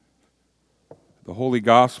The Holy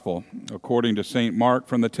Gospel, according to St. Mark,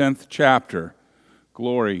 from the 10th chapter.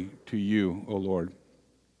 Glory to you, O Lord.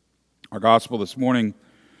 Our Gospel this morning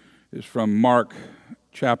is from Mark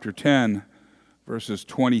chapter 10, verses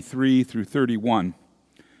 23 through 31.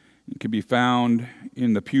 It can be found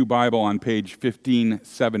in the Pew Bible on page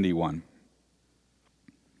 1571.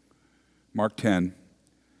 Mark 10,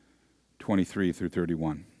 23 through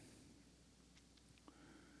 31.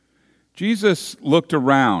 Jesus looked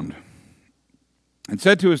around and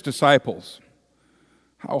said to his disciples,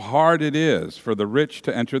 "How hard it is for the rich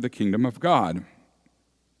to enter the kingdom of God."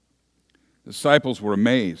 The disciples were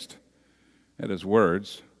amazed at his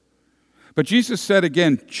words. But Jesus said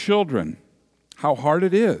again, "Children, how hard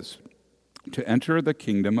it is to enter the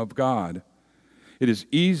kingdom of God. It is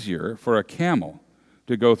easier for a camel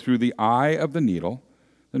to go through the eye of the needle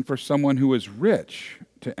than for someone who is rich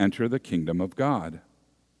to enter the kingdom of God."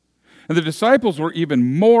 And the disciples were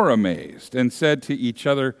even more amazed and said to each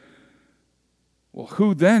other, "Well,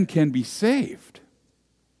 who then can be saved?"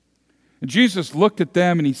 And Jesus looked at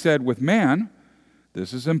them and he said, "With man,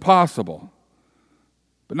 this is impossible,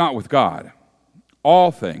 but not with God.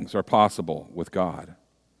 All things are possible with God."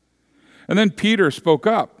 And then Peter spoke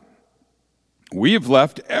up. "We have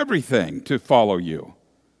left everything to follow you."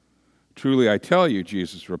 "Truly I tell you,"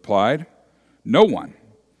 Jesus replied, "no one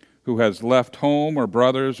who has left home or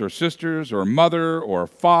brothers or sisters or mother or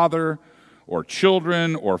father or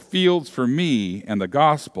children or fields for me and the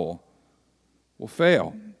gospel will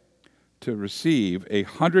fail to receive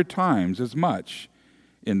 100 times as much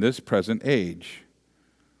in this present age.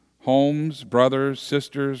 Homes, brothers,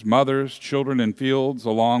 sisters, mothers, children, and fields,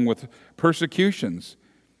 along with persecutions,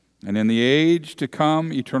 and in the age to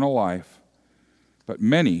come, eternal life. But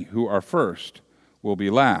many who are first will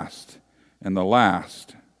be last, and the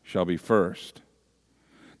last shall be first."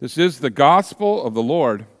 This is the gospel of the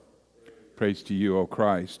Lord. Praise to you, O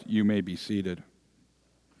Christ. You may be seated.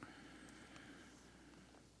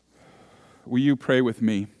 Will you pray with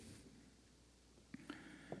me?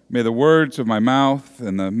 May the words of my mouth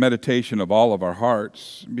and the meditation of all of our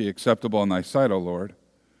hearts be acceptable in thy sight, O Lord,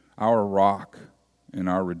 our rock and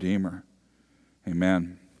our Redeemer.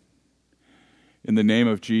 Amen. In the name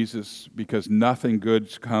of Jesus, because nothing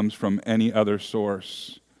good comes from any other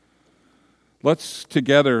source, let's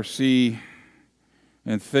together see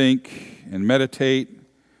and think and meditate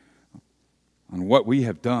on what we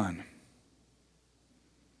have done.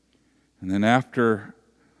 And then after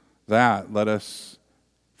that, let us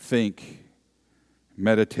think,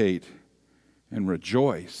 meditate, and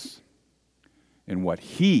rejoice in what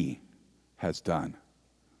He has done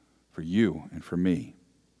for you and for me.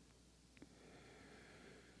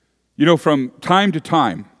 You know, from time to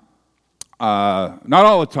time, not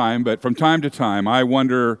all the time, but from time to time, I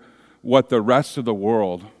wonder what the rest of the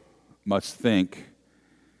world must think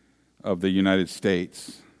of the United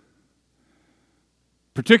States.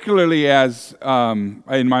 Particularly as,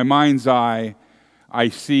 in my mind's eye, I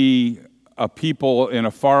see a people in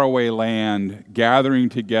a faraway land gathering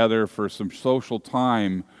together for some social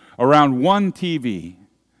time around one TV,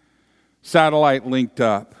 satellite linked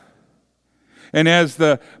up. And as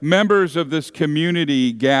the members of this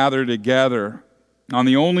community gather together on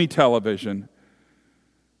the only television,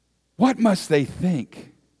 what must they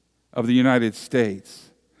think of the United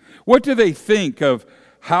States? What do they think of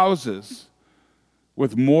houses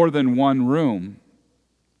with more than one room?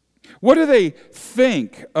 What do they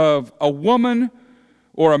think of a woman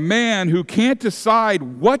or a man who can't decide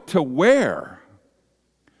what to wear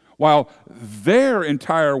while their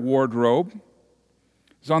entire wardrobe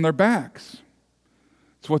is on their backs?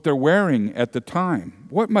 It's what they're wearing at the time.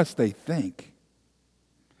 What must they think?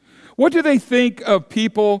 What do they think of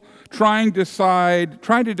people trying to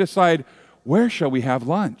decide where shall we have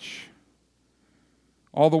lunch?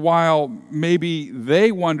 All the while, maybe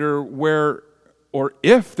they wonder where or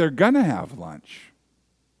if they're going to have lunch.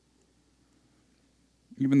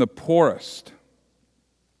 Even the poorest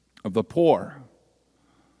of the poor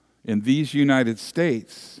in these United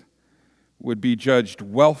States would be judged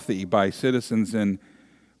wealthy by citizens in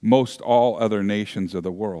most all other nations of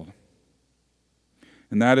the world.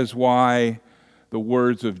 And that is why the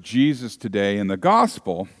words of Jesus today in the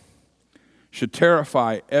gospel should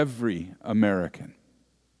terrify every American.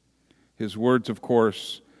 His words, of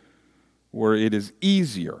course, were, "It is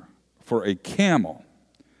easier for a camel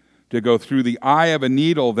to go through the eye of a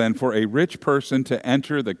needle than for a rich person to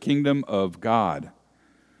enter the kingdom of God."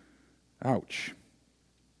 Ouch.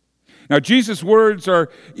 Now, Jesus' words are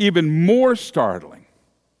even more startling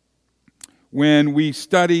when we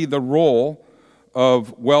study the role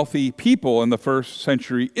of wealthy people in the first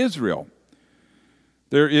century Israel.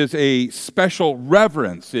 There is a special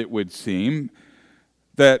reverence, it would seem,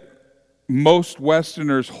 that most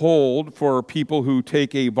Westerners hold for people who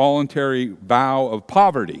take a voluntary vow of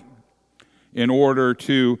poverty in order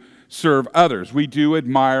to serve others. We do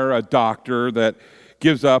admire a doctor that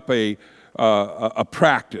gives up a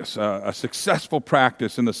practice, a successful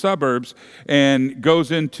practice in the suburbs, and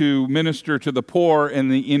goes in to minister to the poor in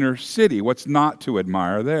the inner city. What's not to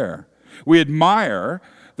admire there? We admire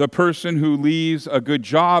the person who leaves a good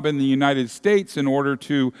job in the United States in order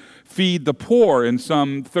to feed the poor in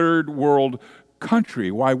some third world country.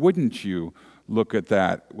 Why wouldn't you look at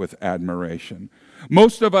that with admiration?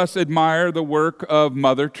 Most of us admire the work of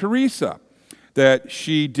Mother Teresa that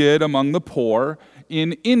she did among the poor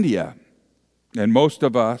in India. And most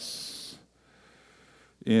of us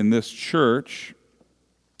in this church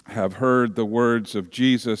have heard the words of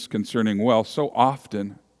Jesus concerning wealth so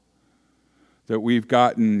often that we've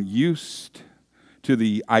gotten used to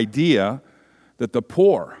the idea that the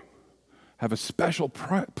poor have a special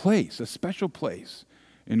place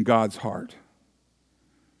in God's heart.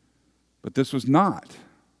 But this was not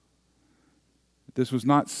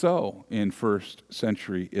so in first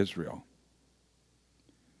century Israel.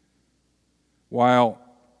 While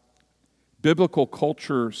biblical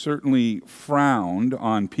culture certainly frowned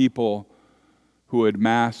on people who had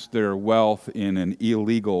amassed their wealth in an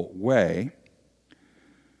illegal way,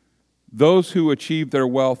 those who achieved their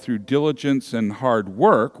wealth through diligence and hard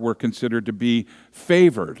work were considered to be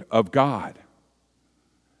favored of God.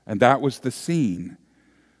 And that was the scene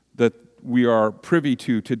that we are privy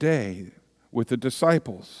to today with the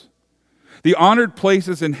disciples. The honored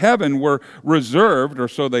places in heaven were reserved, or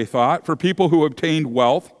so they thought, for people who obtained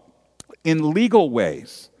wealth in legal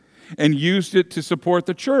ways and used it to support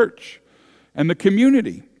the church and the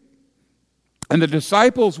community. And the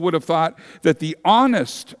disciples would have thought that the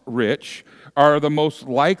honest rich are the most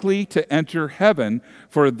likely to enter heaven,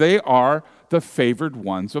 for they are the favored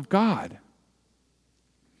ones of God.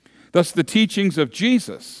 Thus, the teachings of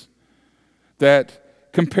Jesus that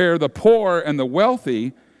compare the poor and the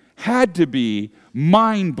wealthy had to be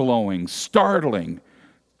mind-blowing, startling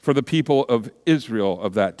for the people of Israel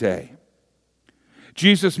of that day.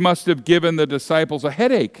 Jesus must have given the disciples a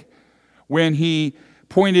headache when he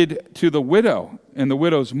pointed to the widow and the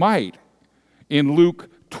widow's mite in Luke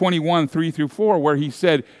 21, 3-4, where he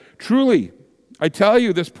said, "Truly, I tell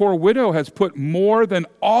you, this poor widow has put more than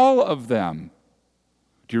all of them."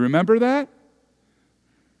 Do you remember that?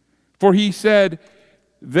 For he said,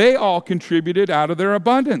 they all contributed out of their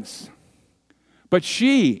abundance. But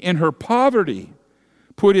she, in her poverty,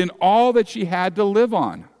 put in all that she had to live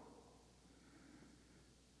on.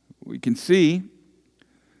 We can see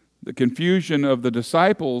the confusion of the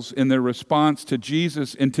disciples in their response to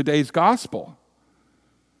Jesus in today's gospel.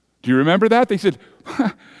 Do you remember that? They said,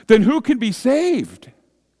 then who can be saved?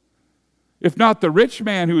 If not the rich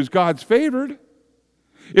man who is God's favored.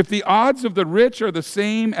 If the odds of the rich are the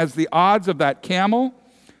same as the odds of that camel,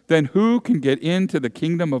 then who can get into the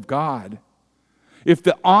kingdom of God? If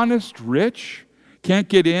the honest rich can't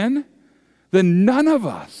get in, then none of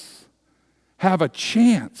us have a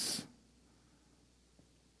chance.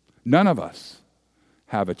 None of us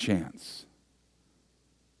have a chance.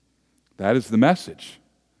 That is the message.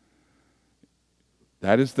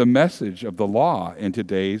 That is the message of the law in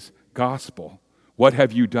today's gospel. What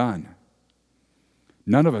have you done?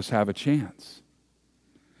 None of us have a chance.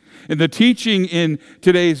 And the teaching in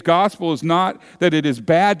today's gospel is not that it is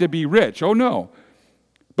bad to be rich. Oh, no.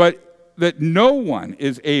 But that no one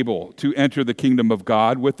is able to enter the kingdom of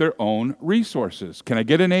God with their own resources. Can I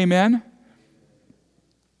get an amen?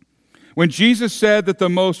 When Jesus said that the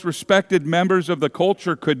most respected members of the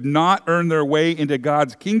culture could not earn their way into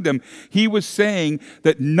God's kingdom, he was saying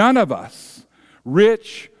that none of us,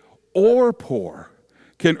 rich or poor,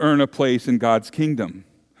 can earn a place in God's kingdom.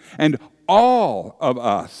 And all of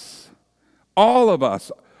us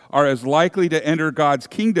are as likely to enter God's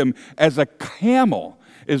kingdom as a camel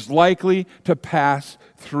is likely to pass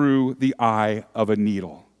through the eye of a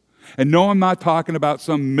needle. And no, I'm not talking about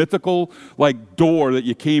some mythical door that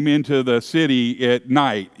you came into the city at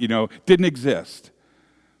night, didn't exist.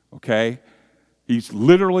 Okay? He's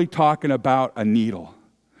literally talking about a needle.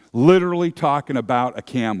 Literally talking about a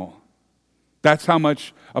camel. That's how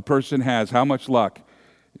much a person has, how much luck.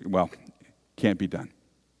 Well, can't be done.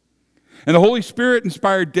 And the Holy Spirit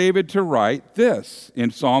inspired David to write this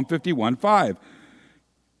in Psalm 51:5.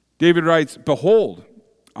 David writes, "Behold,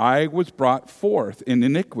 I was brought forth in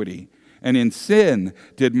iniquity, and in sin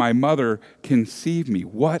did my mother conceive me.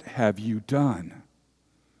 What have you done?"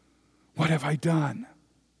 What have I done?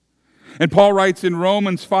 And Paul writes in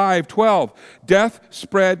Romans 5:12, death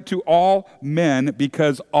spread to all men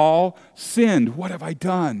because all sinned. What have I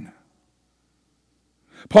done?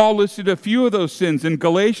 Paul listed a few of those sins in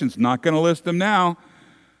Galatians, not going to list them now.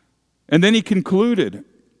 And then he concluded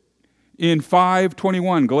in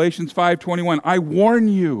 5:21, Galatians 5:21, I warn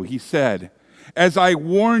you, he said, as I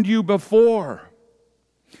warned you before,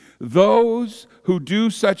 those who do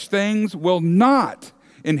such things will not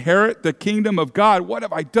inherit the kingdom of God. What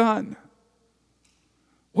have I done?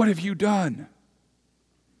 What have you done?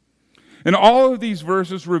 And all of these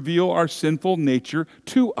verses reveal our sinful nature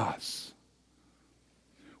to us.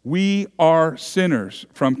 We are sinners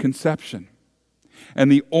from conception.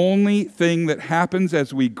 And the only thing that happens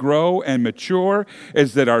as we grow and mature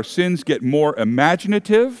is that our sins get more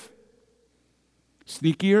imaginative,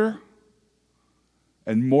 sneakier,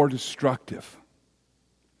 and more destructive.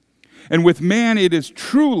 And with man, it is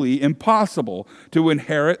truly impossible to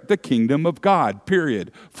inherit the kingdom of God,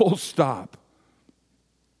 period, full stop.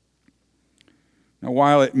 Now,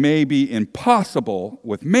 while it may be impossible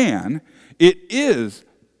with man, it is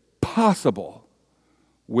possible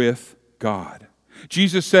with God.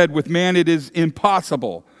 Jesus said, with man it is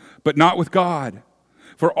impossible, but not with God.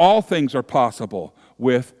 For all things are possible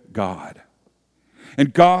with God.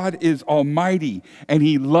 And God is almighty, and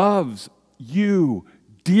He loves you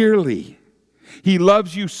dearly. He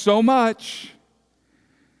loves you so much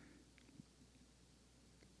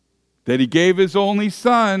that He gave His only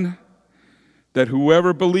Son, that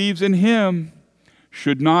whoever believes in Him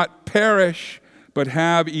should not perish, but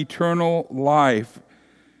have eternal life.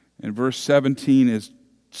 And verse 17 is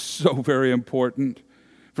so very important.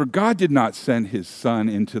 For God did not send His Son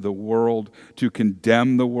into the world to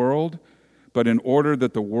condemn the world, but in order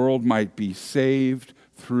that the world might be saved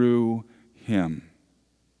through Him.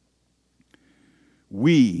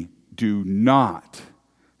 We do not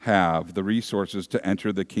have the resources to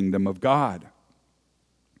enter the kingdom of God.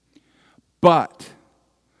 But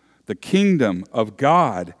the kingdom of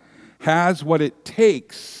God has what it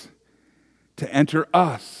takes to enter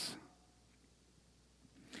us.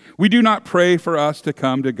 We do not pray for us to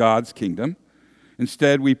come to God's kingdom.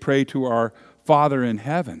 Instead, we pray to our Father in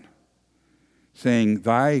heaven, saying,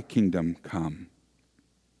 Thy kingdom come.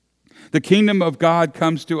 The kingdom of God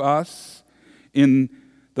comes to us in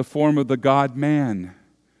the form of the God-man,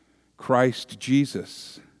 Christ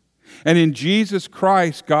Jesus. And in Jesus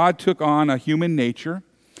Christ, God took on a human nature,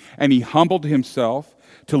 and He humbled Himself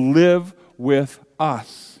to live with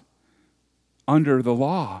us under the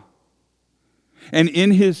law. And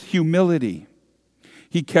in His humility,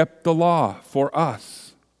 He kept the law for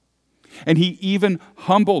us. And He even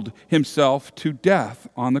humbled Himself to death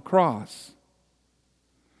on the cross.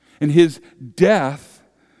 And His death,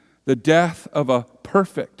 the death of a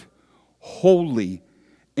perfect, holy,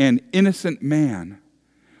 and innocent man,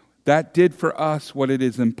 that did for us what it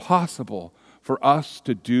is impossible for us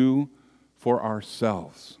to do for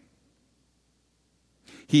ourselves.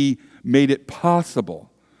 He made it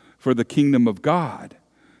possible for the kingdom of God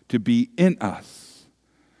to be in us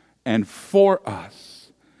and for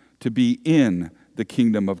us to be in the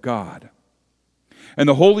kingdom of God. And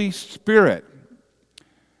the Holy Spirit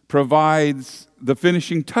provides the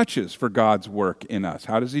finishing touches for God's work in us.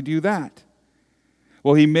 How does He do that?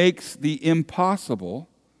 Well, He makes the impossible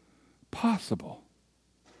possible.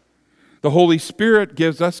 The Holy Spirit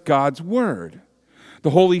gives us God's Word.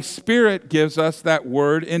 The Holy Spirit gives us that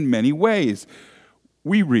Word in many ways.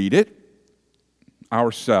 We read it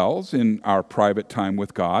ourselves in our private time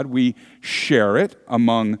with God. We share it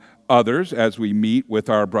among others as we meet with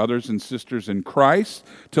our brothers and sisters in Christ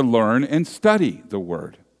to learn and study the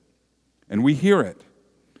Word. And we hear it.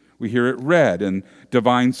 We hear it read in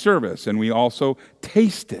divine service, and we also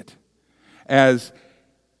taste it as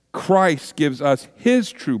Christ gives us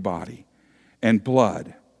His true body and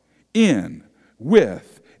blood in,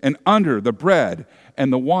 with, and under the bread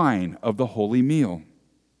and the wine of the holy meal.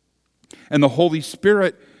 And the Holy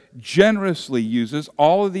Spirit generously uses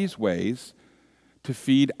all of these ways to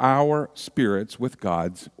feed our spirits with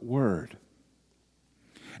God's Word.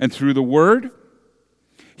 And through the Word,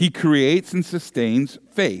 He creates and sustains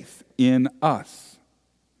faith in us.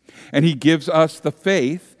 And He gives us the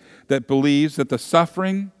faith that believes that the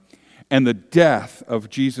suffering and the death of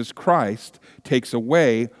Jesus Christ takes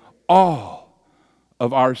away all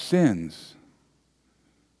of our sins.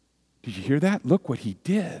 Did you hear that? Look what He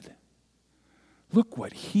did. Look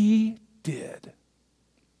what He did.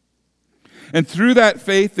 And through that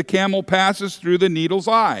faith, the camel passes through the needle's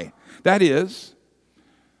eye. That is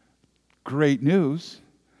great news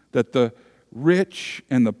that the rich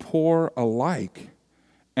and the poor alike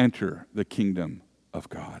enter the kingdom of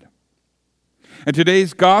God. And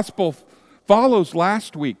today's gospel follows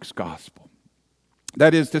last week's gospel.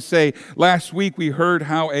 That is to say, last week we heard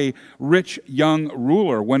how a rich young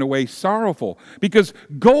ruler went away sorrowful because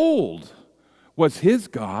gold was his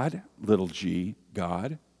God, little g,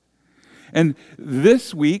 God. And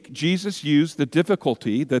this week, Jesus used the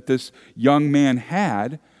difficulty that this young man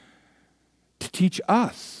had to teach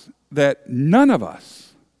us that none of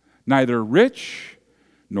us, neither rich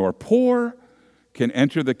nor poor, can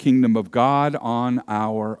enter the kingdom of God on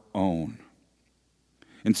our own.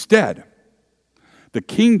 Instead, the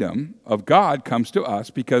kingdom of God comes to us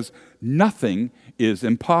because nothing is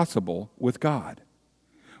impossible with God.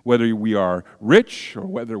 Whether we are rich or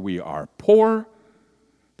whether we are poor,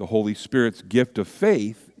 the Holy Spirit's gift of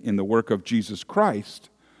faith in the work of Jesus Christ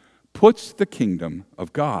puts the kingdom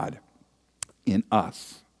of God in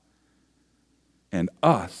us, and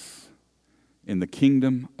us in the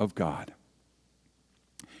kingdom of God.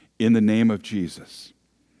 In the name of Jesus,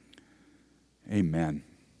 amen.